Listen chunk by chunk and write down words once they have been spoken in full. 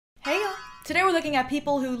Hey y'all. Today we're looking at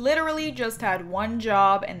people who literally just had one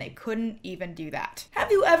job and they couldn't even do that. Have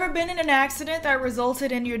you ever been in an accident that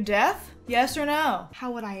resulted in your death? Yes or no?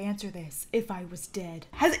 How would I answer this if I was dead?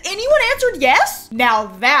 Has anyone answered yes? Now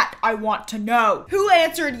that I want to know. Who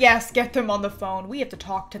answered yes? Get them on the phone. We have to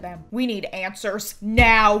talk to them. We need answers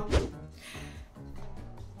now.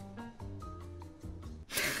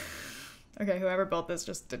 Okay, whoever built this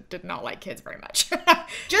just did not like kids very much.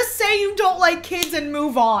 Just say you don't like kids and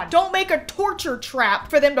move on. Don't make a torture trap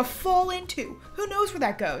for them to fall into. Who knows where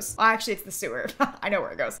that goes? Well, actually, it's the sewer. I know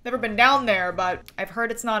where it goes. Never been down there, but I've heard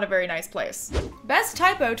it's not a very nice place. Best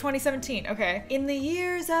typo 2017. Okay. In the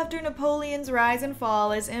years after Napoleon's rise and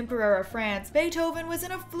fall as Emperor of France, Beethoven was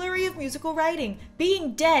in a flurry of musical writing.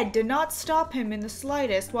 Being dead did not stop him in the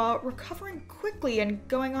slightest while recovering quickly and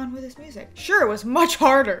going on with his music. Sure, it was much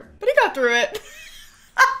harder, but he got through it.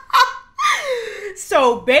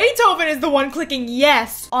 So Beethoven is the one clicking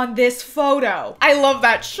yes on this photo. I love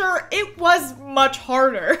that. Sure, it was much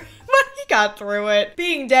harder, but he got through it.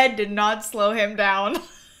 Being dead did not slow him down.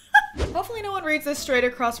 Hopefully no one reads this straight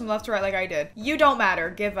across from left to right like I did. You don't matter,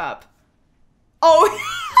 give up. Oh,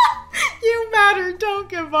 you matter, don't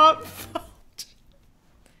give up.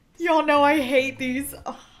 Y'all know I hate these.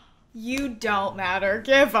 Oh. You don't matter,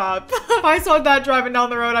 give up. If I saw that driving down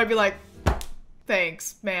the road, I'd be like,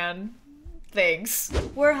 thanks, man. Thanks.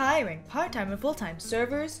 We're hiring part-time and full-time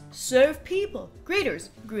servers, serve people, greeters,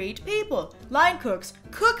 greet people, line cooks,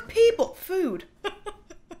 cook people, food.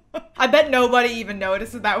 I bet nobody even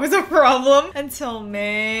noticed that was a problem until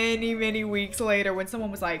many weeks later when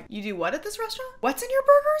someone was like, you do what at this restaurant? What's in your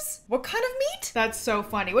burgers? What kind of meat? That's so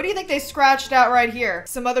funny. What do you think they scratched out right here?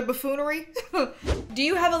 Some other buffoonery? Do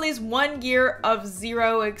you have at least 1 year of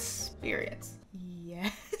zero experience?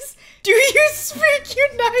 Yes. Do you speak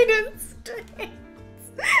United States?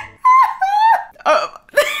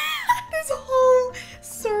 This whole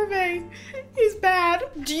survey is bad.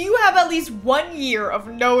 Do you have at least 1 year of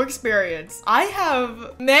no experience? I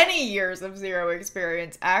have many years of zero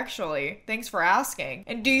experience, actually. Thanks for asking.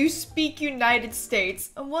 And do you speak United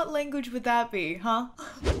States? And what language would that be, huh?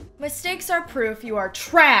 Mistakes are proof you are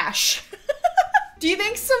trash. Do you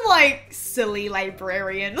think some, like, silly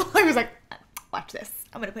librarian was like, watch this.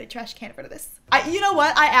 I'm gonna put a trash can in front of this. You know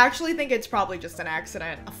what? I actually think it's probably just an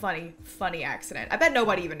accident. A funny accident. I bet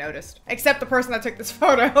nobody even noticed. Except the person that took this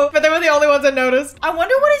photo. But they were the only ones that noticed. I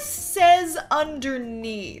wonder what it says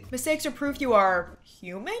underneath. Mistakes are proof you are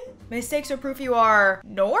human? Mistakes are proof you are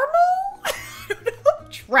normal? I don't know.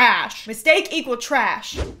 Trash. Mistake equal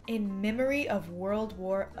trash. In memory of World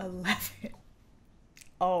War XI.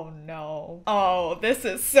 Oh no. Oh, this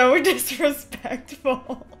is so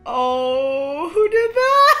disrespectful. Oh, who did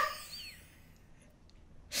that?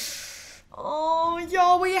 Oh,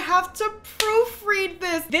 y'all, we have to proofread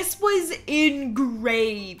this. This was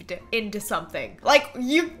engraved into something. Like,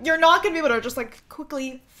 you're not gonna be able to just like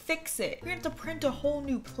quickly fix it. You're gonna have to print a whole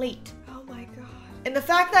new plate. Oh my God. And the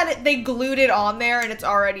fact that they glued it on there and it's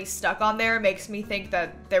already stuck on there makes me think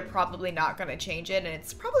that they're probably not gonna change it, and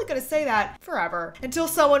it's probably gonna say that forever until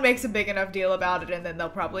someone makes a big enough deal about it, and then they'll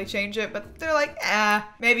probably change it, but they're like,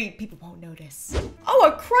 maybe people won't notice. Oh,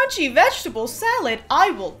 a crunchy vegetable salad.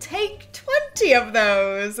 I will take 20 of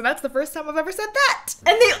those. And that's the first time I've ever said that.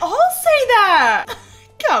 And they all say that.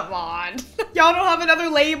 Come on. Y'all don't have another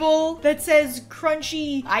label that says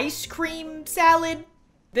crunchy ice cream salad?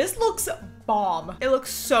 This looks bomb. It looks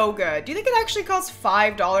so good. Do you think it actually costs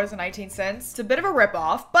 $5.19? It's a bit of a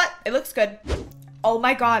ripoff, but it looks good. Oh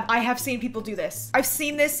my God, I have seen people do this. I've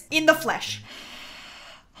seen this in the flesh.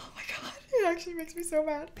 Oh my God, it actually makes me so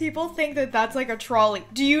mad. People think that that's like a trolley.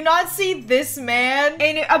 Do you not see this man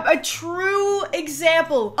in a true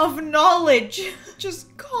example of knowledge?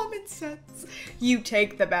 Just common sense. You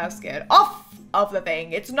take the basket off of the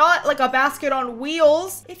thing. It's not like a basket on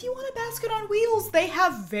wheels. If you want a basket on wheels, they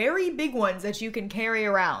have very big ones that you can carry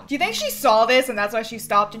around. Do you think she saw this and that's why she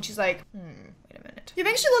stopped and she's like, wait a minute. Do you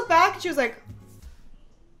think she looked back and she was like,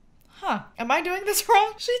 huh, am I doing this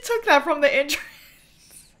wrong? She took that from the entrance.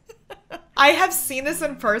 I have seen this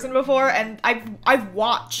in person before, and I've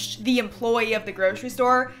watched the employee of the grocery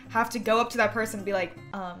store have to go up to that person and be like,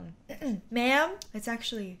 ma'am, that's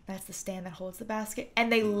the stand that holds the basket.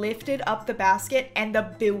 And they lifted up the basket, and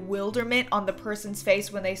the bewilderment on the person's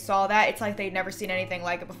face when they saw that, it's like they'd never seen anything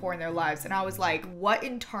like it before in their lives. And I was like, what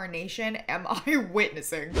in tarnation am I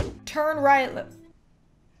witnessing? Turn right. Does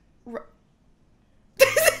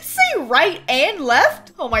it say right and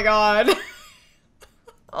left? Oh my God.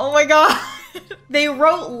 Oh my God. They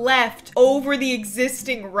wrote left over the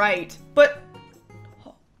existing right, but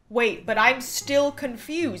Wait, but I'm still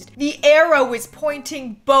confused. The arrow is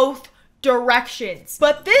pointing both directions,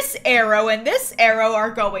 but this arrow and this arrow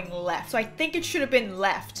are going left, so I think it should have been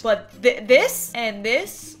left, but this and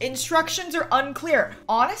this instructions are unclear.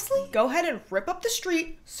 Honestly, go ahead and rip up the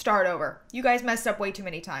street, start over. You guys messed up way too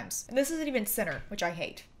many times, and this isn't even center, which I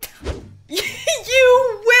hate.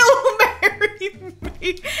 You will marry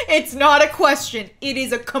me. It's not a question, it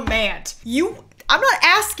is a command. I'm not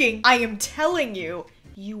asking, I am telling you,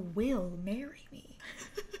 you will marry me.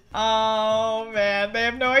 Oh man, they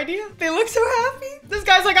have no idea. They look so happy. This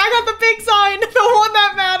guy's like, I got the big sign, the one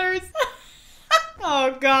that matters.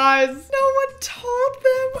 Oh guys, no one told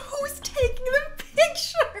them who's taking the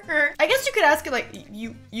picture. I guess you could ask it like,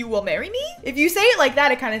 you will marry me? If you say it like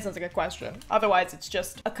that, it kind of sounds like a question. Otherwise, it's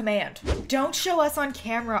just a command. Don't show us on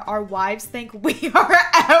camera. Our wives think we are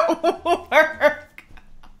at work.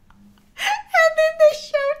 And then they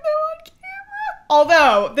showed them on camera.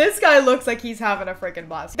 Although, this guy looks like he's having a freaking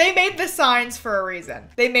blast. They made the signs for a reason.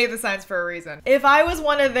 They made the signs for a reason. If I was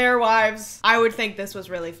one of their wives, I would think this was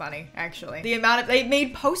really funny, actually. They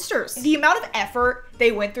made posters. The amount of effort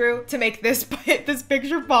they went through to make this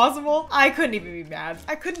picture possible, I couldn't even be mad.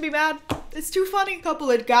 I couldn't be mad. It's too funny.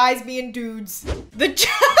 Couple of guys being dudes.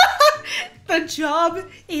 The job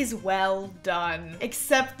is well done.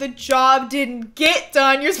 Except the job didn't get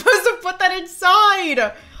done. You're supposed to put that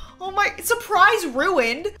inside. Oh my, surprise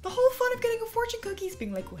ruined. The whole fun of getting a fortune cookie is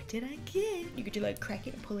being like, what did I get? You could do like crack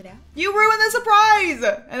it and pull it out. You ruined the surprise.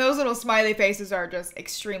 And those little smiley faces are just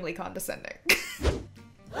extremely condescending.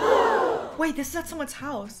 Wait, this is at someone's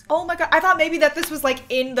house. Oh my God, I thought maybe that this was like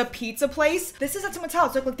in the pizza place. This is at someone's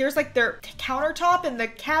house. Look, there's like their countertop and the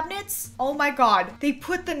cabinets. Oh my God, they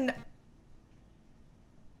put the...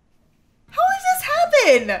 How does this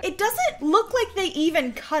happen? It doesn't look like they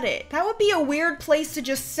even cut it. That would be a weird place to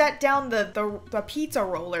just set down the pizza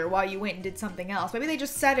roller while you went and did something else. Maybe they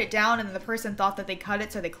just set it down and the person thought that they cut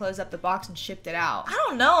it, so they closed up the box and shipped it out. I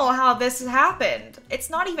don't know how this happened. It's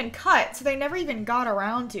not even cut, so they never even got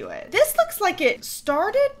around to it. This looks like it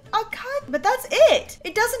started a cut, but that's it.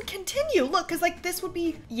 It doesn't continue. Look, because like this would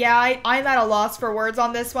be... Yeah, I'm at a loss for words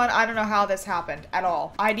on this one. I don't know how this happened at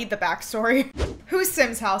all. I need the backstory. Whose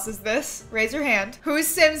Sims house is this? Raise your hand. Whose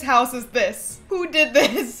Sims house is this? Who did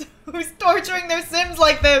this? Who's torturing their Sims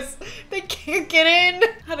like this? They can't get in.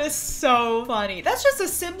 That is so funny. That's just a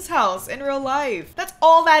Sims house in real life. That's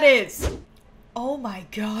all that is. Oh my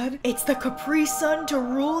God. It's the Capri Sun to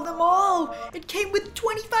rule them all. It came with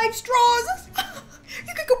 25 straws.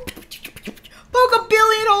 You could go poke a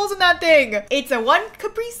billion holes in that thing. It's a one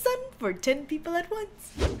Capri Sun for 10 people at once.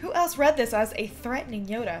 Who else read this as a threatening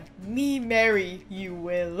Yoda? Me marry, you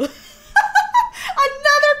will.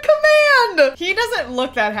 Another command! He doesn't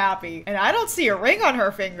look that happy. And I don't see a ring on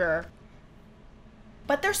her finger.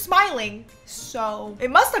 But they're smiling, so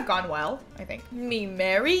it must have gone well, I think. Me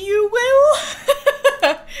marry, you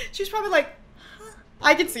will? She's probably like, huh?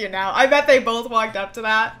 I can see it now. I bet they both walked up to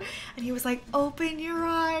that. And he was like, open your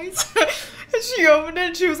eyes. And she opened it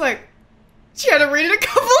and she was like, she had to read it a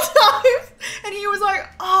couple times. And he was like,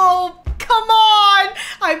 oh, come on.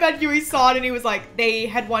 I bet you he saw it and he was like, they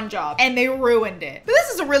had one job and they ruined it. But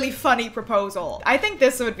this is a really funny proposal. I think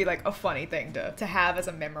this would be like a funny thing to have as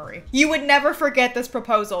a memory. You would never forget this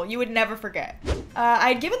proposal. You would never forget.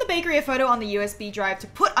 I'd given the bakery a photo on the USB drive to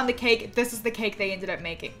put on the cake. This is the cake they ended up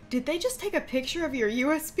making. Did they just take a picture of your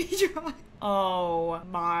USB drive? Oh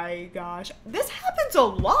my gosh. This happens a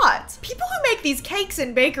lot. People who make these cakes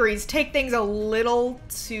in bakeries take things a little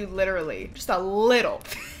too literally. Just a little.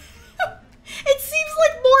 It seems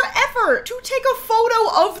like more effort to take a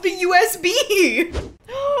photo of the USB.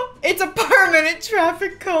 It's a permanent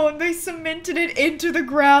traffic cone. They cemented it into the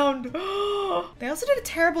ground. They also did a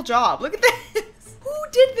terrible job. Look at this.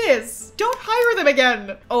 Who did this? Don't hire them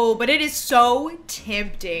again. Oh, but it is so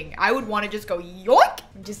tempting. I would want to just go yoink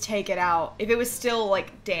and just take it out. If it was still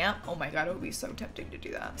like damp, oh my God, it would be so tempting to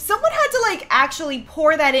do that. Someone had to like actually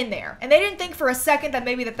pour that in there. And they didn't think for a second that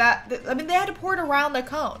maybe I mean, they had to pour it around the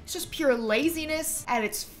cone. It's just pure laziness at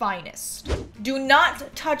its finest. Do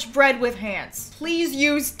not touch bread with hands. Please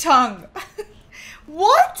use tongue.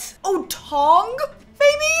 What? Oh, tongue?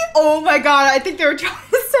 Maybe? Oh my God, I think they were trying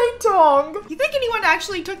to say tongue. You think anyone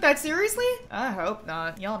actually took that seriously? I hope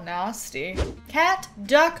not. Y'all nasty. Cat,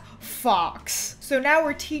 duck, fox. So now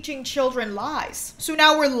we're teaching children lies. So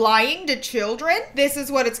now we're lying to children? This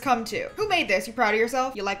is what it's come to. Who made this? You proud of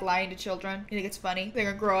yourself? You like lying to children? You think it's funny? They're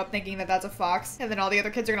gonna grow up thinking that that's a fox, and then all the other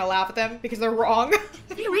kids are gonna laugh at them because they're wrong.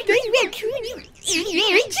 They're gonna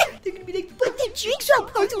be like, but the jigsaw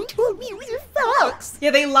puzzle told me it was a fox. Yeah,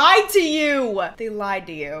 they lied to you. They lied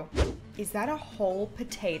to you. Is that a whole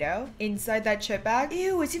potato inside that chip bag?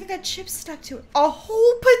 Ew, it's even got chips stuck to it. A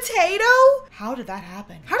whole potato? How did that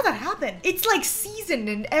happen? How did that happen? It's like seasoned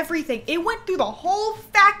and everything. It went through the whole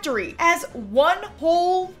factory as one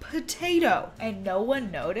whole potato. And no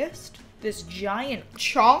one noticed? This giant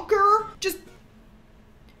chonker just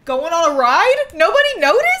going on a ride? Nobody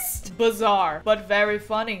noticed? Bizarre, but very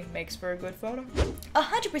funny. Makes for a good photo.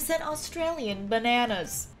 100% Australian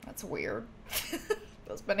bananas. That's weird.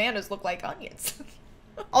 Those bananas look like onions.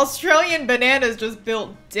 Australian bananas just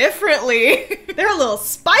built differently. They're a little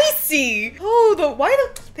spicy. Oh, why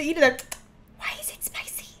they eat it? Why is it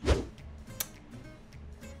spicy?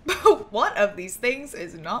 One of these things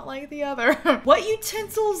is not like the other. What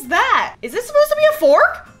utensil's that? Is this supposed to be a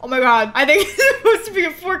fork? Oh my god. I think it's supposed to be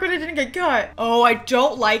a fork, but it didn't get cut. Oh, I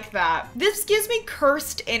don't like that. This gives me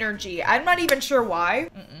cursed energy. I'm not even sure why.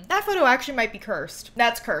 That photo actually might be cursed.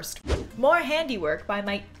 That's cursed. More handiwork by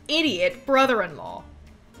my idiot brother-in-law.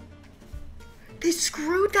 They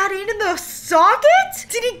screwed that into the socket?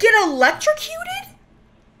 Did he get electrocuted?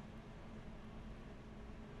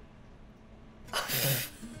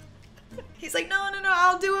 He's like, no,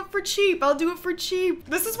 I'll do it for cheap. I'll do it for cheap.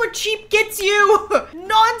 This is what cheap gets you.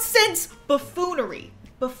 Nonsense. Buffoonery.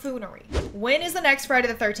 Buffoonery. When is the next Friday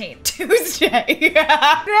the 13th? Tuesday.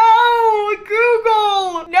 No,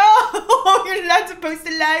 Google. No, you're not supposed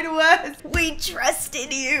to lie to us. We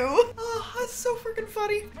trusted you. Oh, that's so freaking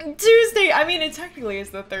funny. Tuesday. I mean, it technically is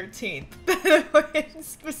the 13th. It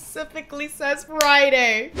specifically says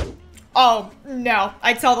Friday. Oh, no.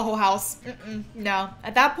 I'd tell the whole house. No.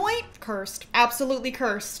 At that point, cursed. Absolutely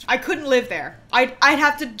cursed. I couldn't live there. I'd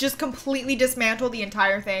have to just completely dismantle the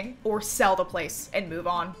entire thing or sell the place and move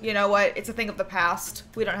on. You know what? It's a thing of the past.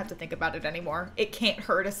 We don't have to think about it anymore. It can't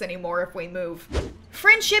hurt us anymore if we move.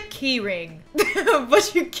 Friendship keyring.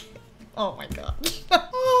 But you can't. Oh my god.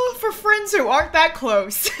 Oh, for friends who aren't that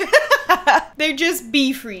close. They're just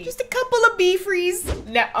bee-free. Just a couple of bee-frees.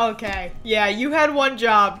 No, okay. Yeah, you had one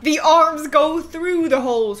job. The arms go through the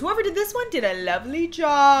holes. Whoever did this one did a lovely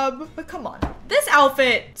job. But come on. This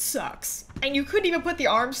outfit sucks. And you couldn't even put the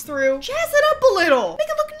arms through. Jazz it up a little. Make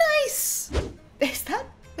it look nice.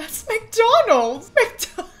 That's McDonald's.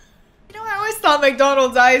 You know, I always thought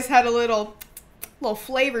McDonald's eyes had a little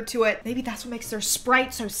flavor to it. Maybe that's what makes their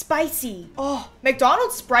Sprite so spicy. Oh,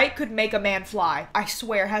 McDonald's Sprite could make a man fly. I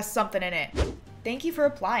swear, it has something in it. Thank you for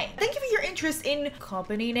applying. Thank you for your interest in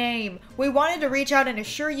company name. We wanted to reach out and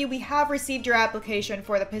assure you we have received your application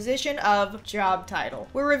for the position of job title.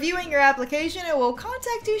 We're reviewing your application and we'll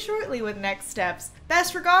contact you shortly with next steps.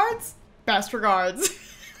 Best regards? Best regards.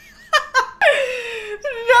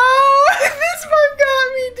 No, this part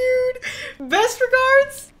got me, dude. Best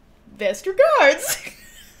regards? Best regards.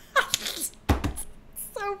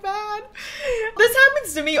 So bad. This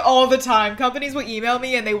happens to me all the time. Companies will email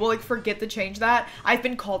me and they will like forget to change that. I've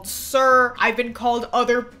been called sir. I've been called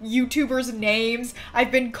other YouTubers' names. I've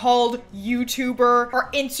been called YouTuber or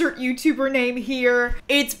insert YouTuber name here.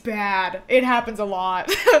 It's bad. It happens a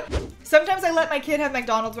lot. Sometimes I let my kid have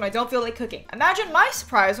McDonald's when I don't feel like cooking. Imagine my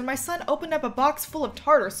surprise when my son opened up a box full of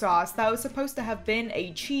tartar sauce that was supposed to have been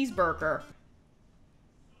a cheeseburger.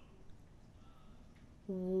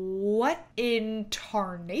 What in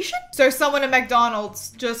tarnation? So someone at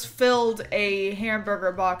McDonald's just filled a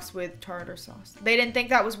hamburger box with tartar sauce. They didn't think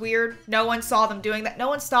that was weird. No one saw them doing that. No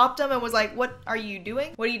one stopped them and was like, what are you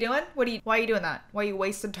doing? What are you doing? Why are you doing that? Why are you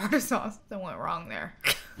wasting tartar sauce? Something went wrong there.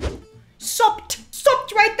 Sopped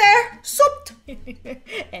right there. Sopped.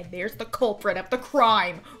 And there's the culprit of the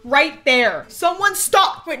crime right there. Someone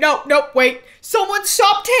stopped. Wait, no, wait. Someone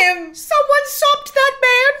sopped him. Someone sopped that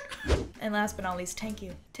man. And last but not least, thank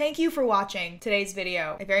you. Thank you for watching today's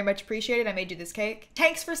video. I very much appreciate it. I made you this cake.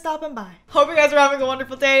 Thanks for stopping by. Hope you guys are having a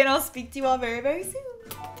wonderful day and I'll speak to you all very, very soon.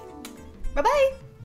 Bye-bye.